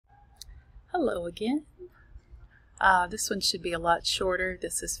Hello again. This one should be a lot shorter.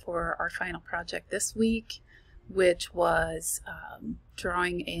 This is for our final project this week, which was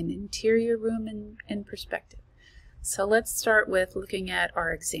drawing an interior room in perspective. So let's start with looking at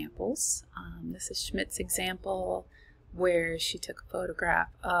our examples. This is Schmidt's example where she took a photograph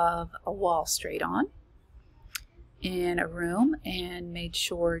of a wall straight on in a room and made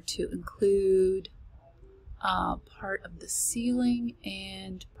sure to include part of the ceiling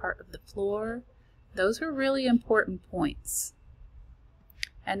and part of the floor. Those were really important points.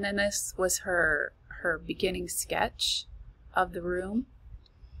 And then this was her beginning sketch of the room.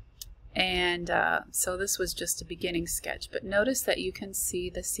 And so this was just a beginning sketch, but notice that you can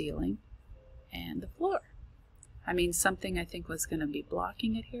see the ceiling and the floor. I mean, something I think was going to be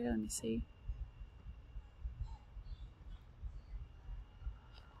blocking it here. Let me see.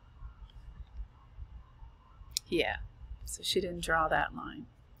 Yeah, so she didn't draw that line.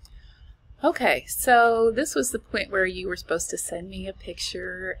 Okay, so this was the point where you were supposed to send me a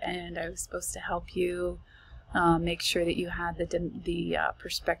picture and I was supposed to help you make sure that you had the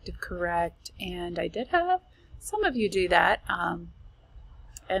perspective correct, and I did have some of you do that,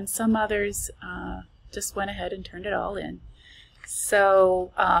 and some others just went ahead and turned it all in.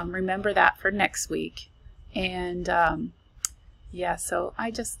 So remember that for next week. And yeah, so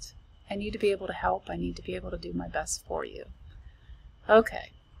I need to be able to help. I need to be able to do my best for you.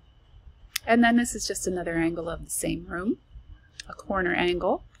 Okay. And then this is just another angle of the same room, a corner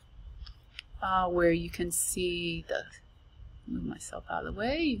angle, where you can see move myself out of the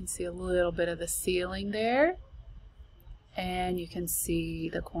way, you can see a little bit of the ceiling there, and you can see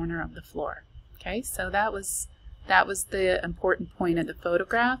the corner of the floor. Okay, so that was the important point of the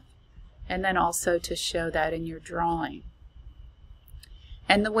photograph, and then also to show that in your drawing.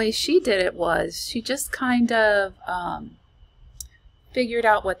 And the way she did it was she just kind of figured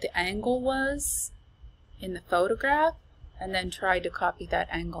out what the angle was in the photograph and then tried to copy that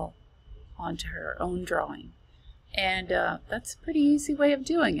angle onto her own drawing. And that's a pretty easy way of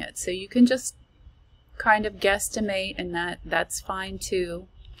doing it. So you can just kind of guesstimate, and that's fine too.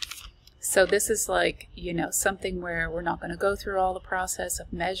 So this is like, you know, something where we're not going to go through all the process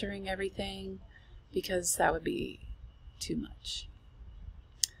of measuring everything because that would be too much.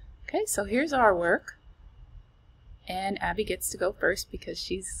 Okay, so here's our work, and Abby gets to go first because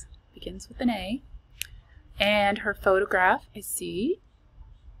she begins with an A. And her photograph, I see,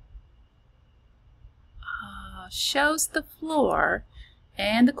 shows the floor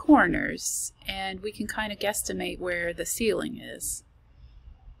and the corners, and we can kind of guesstimate where the ceiling is.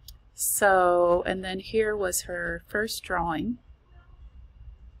 So, and then here was her first drawing.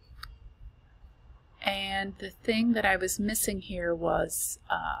 And the thing that I was missing here was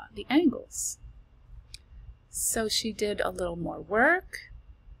the angles. So she did a little more work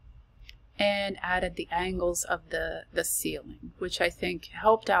and added the angles of the ceiling, which I think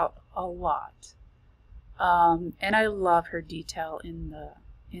helped out a lot. And I love her detail in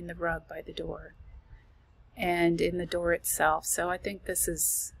the rug by the door and in the door itself. So I think this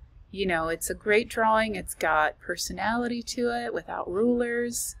is, you know, it's a great drawing. It's got personality to it without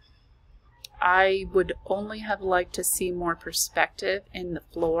rulers. I would only have liked to see more perspective in the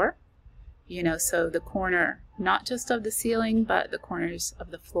floor, you know, so the corner, not just of the ceiling, but the corners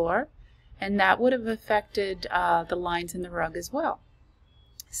of the floor, and that would have affected the lines in the rug as well.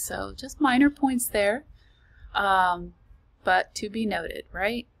 So just minor points there, but to be noted,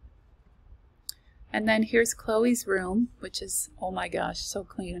 right? And then here's Chloe's room, which is, oh my gosh, so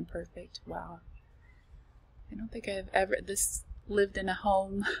clean and perfect. Wow. I don't think I've ever lived in a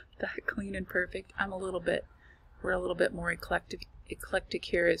home that clean and perfect. We're a little bit more eclectic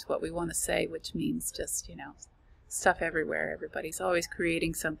here is what we want to say, which means just, you know, stuff everywhere. Everybody's always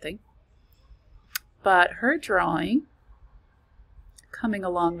creating something. But her drawing coming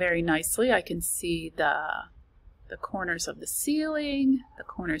along very nicely. I can see the corners of the ceiling, the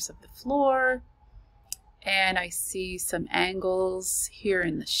corners of the floor, and I see some angles here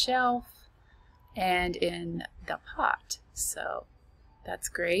in the shelf and in the pot. So that's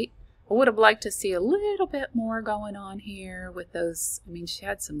great. I would have liked to see a little bit more going on here with those. I mean, she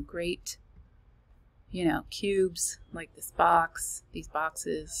had some great, you know, cubes like this box, these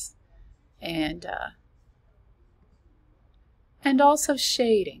boxes, and also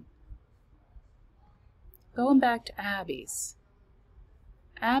shading. Going back to Abby's.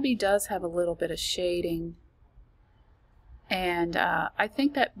 Abby does have a little bit of shading, and I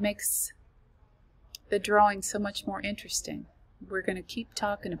think that makes the drawing so much more interesting. We're going to keep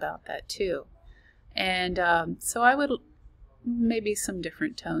talking about that too. And so I would, maybe some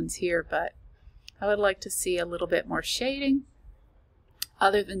different tones here, but I would like to see a little bit more shading.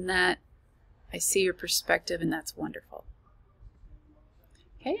 Other than that, I see your perspective, and that's wonderful.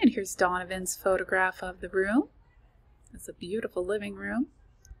 Okay, and here's Donovan's photograph of the room. It's a beautiful living room.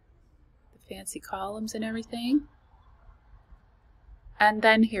 The fancy columns and everything. And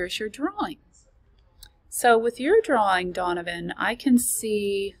then here's your drawing. So with your drawing, Donovan, I can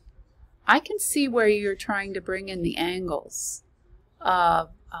see where you're trying to bring in the angles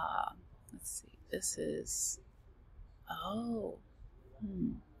of, let's see, this is, I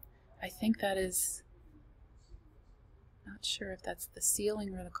think that is, not sure if that's the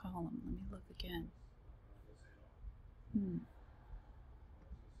ceiling or the column. Let me look again.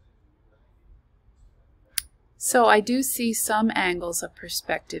 So I do see some angles of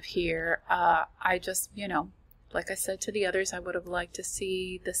perspective here. I just, like I said to the others, I would have liked to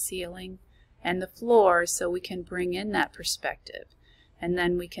see the ceiling and the floor so we can bring in that perspective. And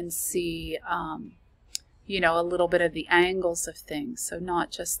then we can see, a little bit of the angles of things. So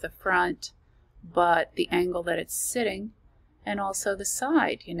not just the front, but the angle that it's sitting, and also the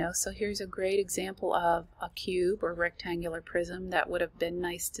side, So here's a great example of a cube or rectangular prism that would have been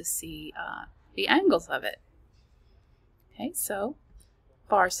nice to see the angles of it. Okay, so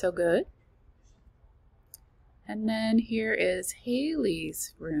far so good. And then here is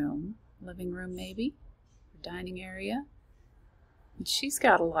Haley's room, living room maybe, or dining area. And she's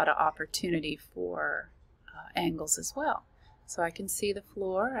got a lot of opportunity for angles as well. So I can see the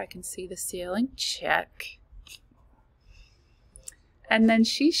floor, I can see the ceiling, check. And then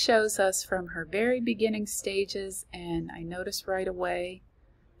she shows us from her very beginning stages, and I notice right away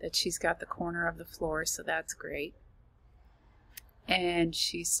that she's got the corner of the floor, so that's great. And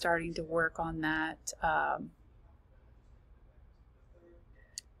she's starting to work on that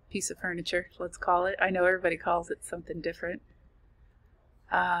piece of furniture, let's call it. I know everybody calls it something different.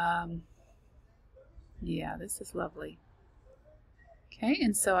 Yeah, this is lovely. Okay,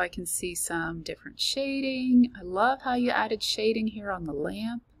 and so I can see some different shading. I love how you added shading here on the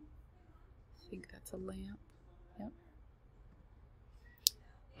lamp. I think that's a lamp. Yep.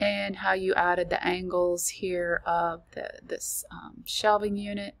 And how you added the angles here of this shelving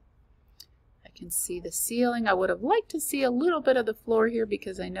unit. I can see the ceiling. I would have liked to see a little bit of the floor here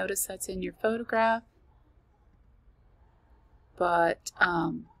because I noticed that's in your photograph. But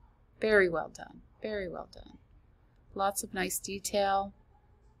very well done. Very well done. Lots of nice detail.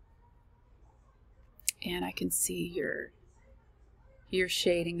 And I can see your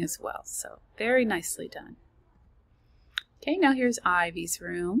shading as well. So very nicely done. Okay, now here's Ivy's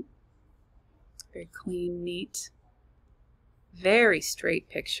room. Very clean, neat, very straight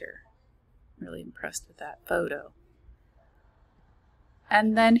picture. Really impressed with that photo.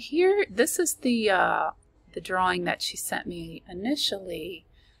 And then here, this is the drawing that she sent me initially,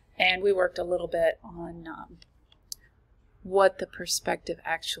 and we worked a little bit on what the perspective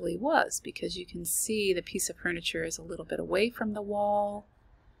actually was, because you can see the piece of furniture is a little bit away from the wall.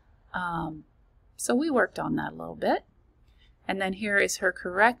 So we worked on that a little bit. And then here is her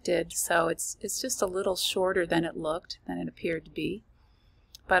corrected, so it's just a little shorter than it appeared to be.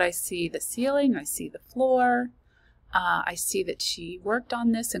 But I see the ceiling, I see the floor, I see that she worked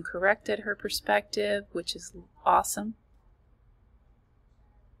on this and corrected her perspective, which is awesome.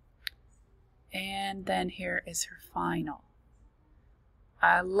 And then here is her final.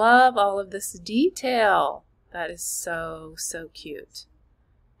 I love all of this detail. That is so, so cute.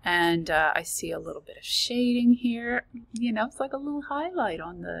 And I see a little bit of shading here. It's like a little highlight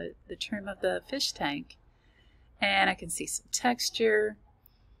on the trim of the fish tank. And I can see some texture.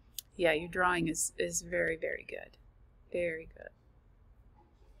 Yeah, your drawing is very, very good. Very good.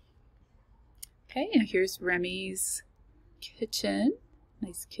 Okay, and here's Remy's kitchen.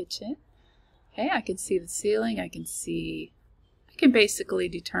 Nice kitchen. Okay, I can see the ceiling. I can basically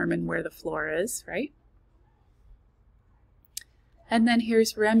determine where the floor is, right? And then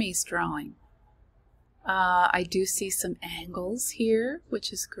here's Remy's drawing. I do see some angles here,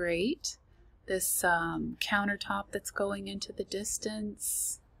 which is great. This countertop that's going into the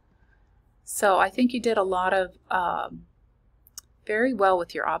distance. So I think you did a lot of very well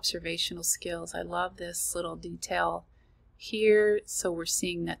with your observational skills. I love this little detail here. So we're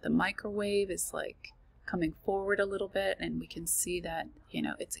seeing that the microwave is like coming forward a little bit, and we can see that,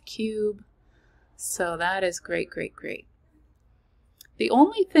 it's a cube. So that is great, great, great. The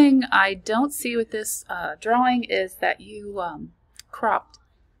only thing I don't see with this drawing is that you cropped.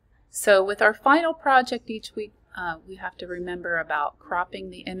 So with our final project each week, we have to remember about cropping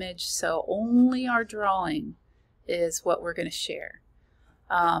the image, so only our drawing is what we're going to share.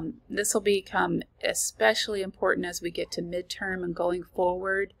 This will become especially important as we get to midterm and going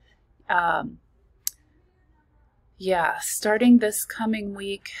forward. Yeah, starting this coming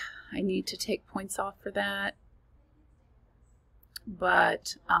week, I need to take points off for that.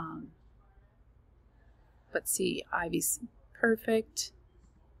 But see, Ivy's perfect.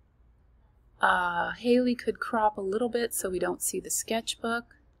 Haley could crop a little bit so we don't see the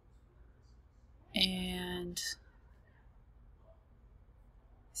sketchbook. And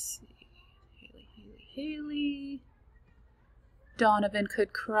let's see, Haley. Donovan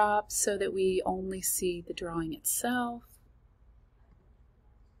could crop so that we only see the drawing itself.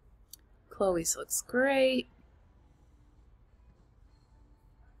 Chloe's looks great.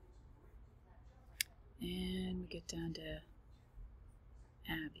 And we get down to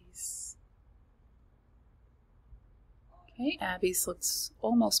Abby's. Okay, Abby's looks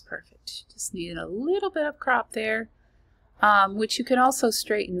almost perfect. She just needed a little bit of crop there, which you can also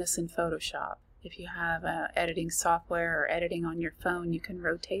straighten this in Photoshop. If you have editing software or editing on your phone, you can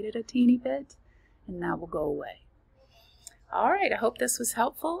rotate it a teeny bit, and that will go away. All right, I hope this was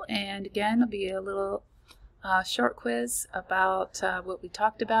helpful, and again, it'll be a little short quiz about what we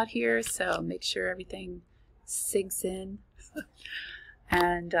talked about here, so make sure everything sinks in.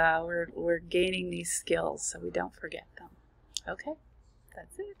 And we're gaining these skills so we don't forget them. Okay,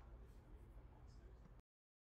 that's it.